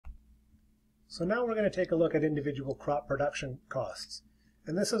So now we're going to take a look at individual crop production costs.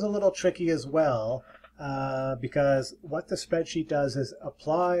 And this is a little tricky as well because what the spreadsheet does is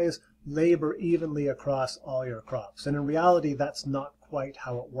applies labor evenly across all your crops. And in reality, that's not quite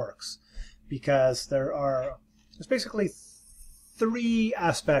how it works because there's basically three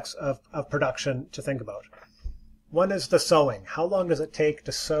aspects of production to think about. One is the sowing. How long does it take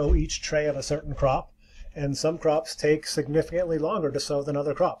to sow each tray of a certain crop? And some crops take significantly longer to sow than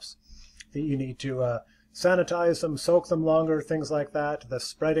other crops. You need to sanitize them, soak them longer, things like that. The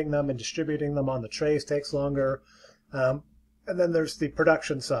spreading them and distributing them on the trays takes longer. And then there's the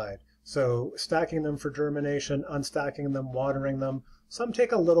production side. So stacking them for germination, unstacking them, watering them. Some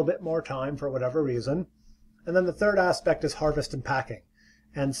take a little bit more time for whatever reason. And then the third aspect is harvest and packing.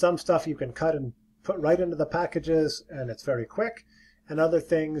 And some stuff you can cut and put right into the packages and it's very quick. And other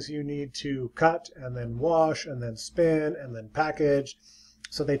things you need to cut and then wash and then spin and then package.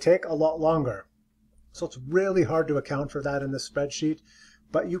 So they take a lot longer. So it's really hard to account for that in this spreadsheet,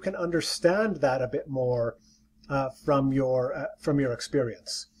 but you can understand that a bit more from your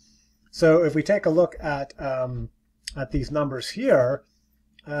experience. So if we take a look at these numbers here,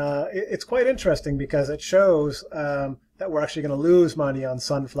 it's quite interesting because it shows that we're actually going to lose money on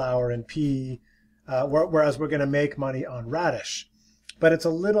sunflower and pea, whereas we're going to make money on radish. But it's a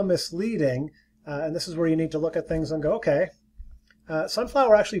little misleading, and this is where you need to look at things and go, okay,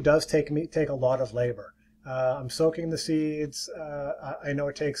 sunflower actually does take a lot of labor. I'm soaking the seeds. I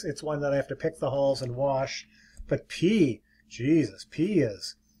know it's one that I have to pick the hulls and wash. But pea, Jesus, pea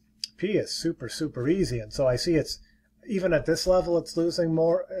is super, super easy. And so I see it's, even at this level, it's losing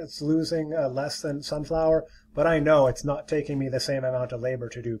less than sunflower. But I know it's not taking me the same amount of labor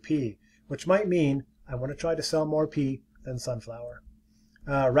to do pea, which might mean I want to try to sell more pea than sunflower.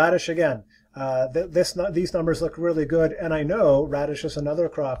 Radish again. These numbers look really good, and I know radish is another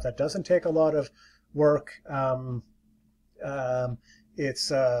crop that doesn't take a lot of work.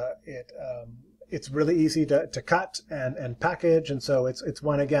 It's really easy to cut and package, and so it's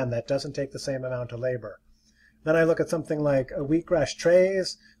one again that doesn't take the same amount of labor. Then I look at something like wheatgrass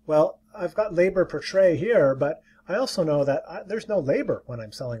trays. Well, I've got labor per tray here, but I also know that there's no labor when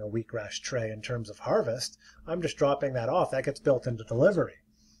I'm selling a wheatgrass tray in terms of harvest. I'm just dropping that off. That gets built into delivery.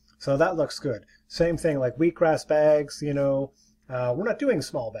 So that looks good. Same thing like wheatgrass bags, we're not doing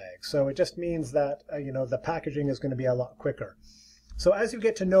small bags. So it just means that, the packaging is going to be a lot quicker. So as you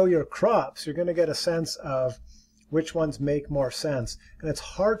get to know your crops, you're going to get a sense of which ones make more sense. And it's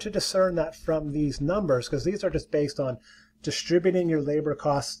hard to discern that from these numbers because these are just based on distributing your labor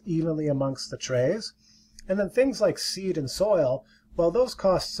costs evenly amongst the trays. And then things like seed and soil, well, those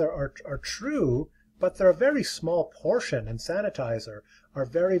costs are true, but they're a very small portion, and sanitizer are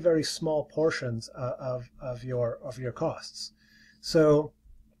very, very small portions of your costs. So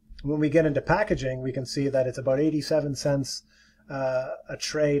when we get into packaging, we can see that it's about 87 cents a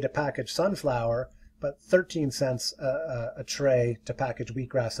tray to package sunflower, but 13 cents a tray to package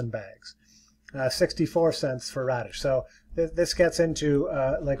wheatgrass in bags. 64 cents for radish. So this gets into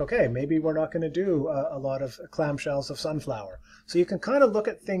okay, maybe we're not going to do a lot of clamshells of sunflower. So you can kind of look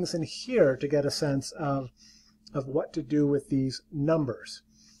at things in here to get a sense of what to do with these numbers.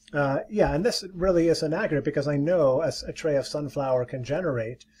 And this really isn't accurate because I know a tray of sunflower can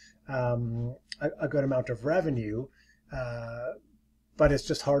generate a good amount of revenue, but it's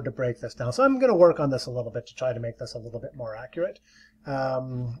just hard to break this down. So I'm going to work on this a little bit to try to make this a little bit more accurate.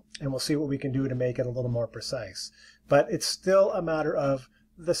 And we'll see what we can do to make it a little more precise. But it's still a matter of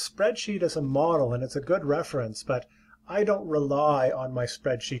the spreadsheet as a model, and it's a good reference, but I don't rely on my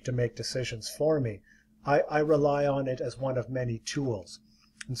spreadsheet to make decisions for me. I rely on it as one of many tools.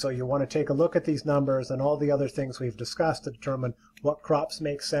 And so you want to take a look at these numbers and all the other things we've discussed to determine what crops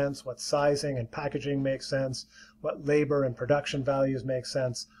make sense, what sizing and packaging makes sense, what labor and production values make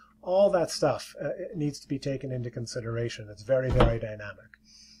sense. All that stuff it needs to be taken into consideration. It's very, very dynamic.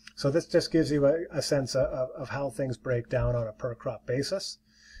 So this just gives you a sense of how things break down on a per crop basis.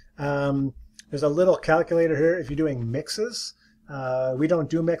 There's a little calculator here if you're doing mixes. We don't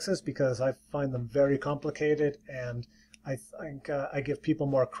do mixes because I find them very complicated, and I think I give people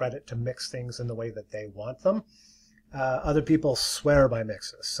more credit to mix things in the way that they want them. Other people swear by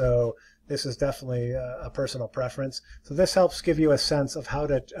mixes. So this is definitely a personal preference. So this helps give you a sense of how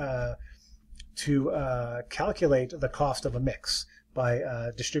to calculate the cost of a mix by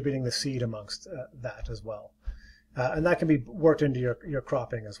distributing the seed amongst that as well. And that can be worked into your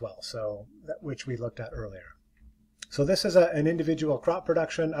cropping as well, so which we looked at earlier. So this is an individual crop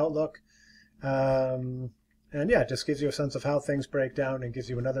production outlook. And yeah, it just gives you a sense of how things break down and gives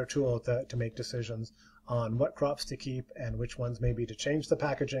you another tool to make decisions on what crops to keep and which ones maybe to change the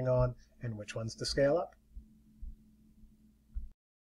packaging on and which ones to scale up.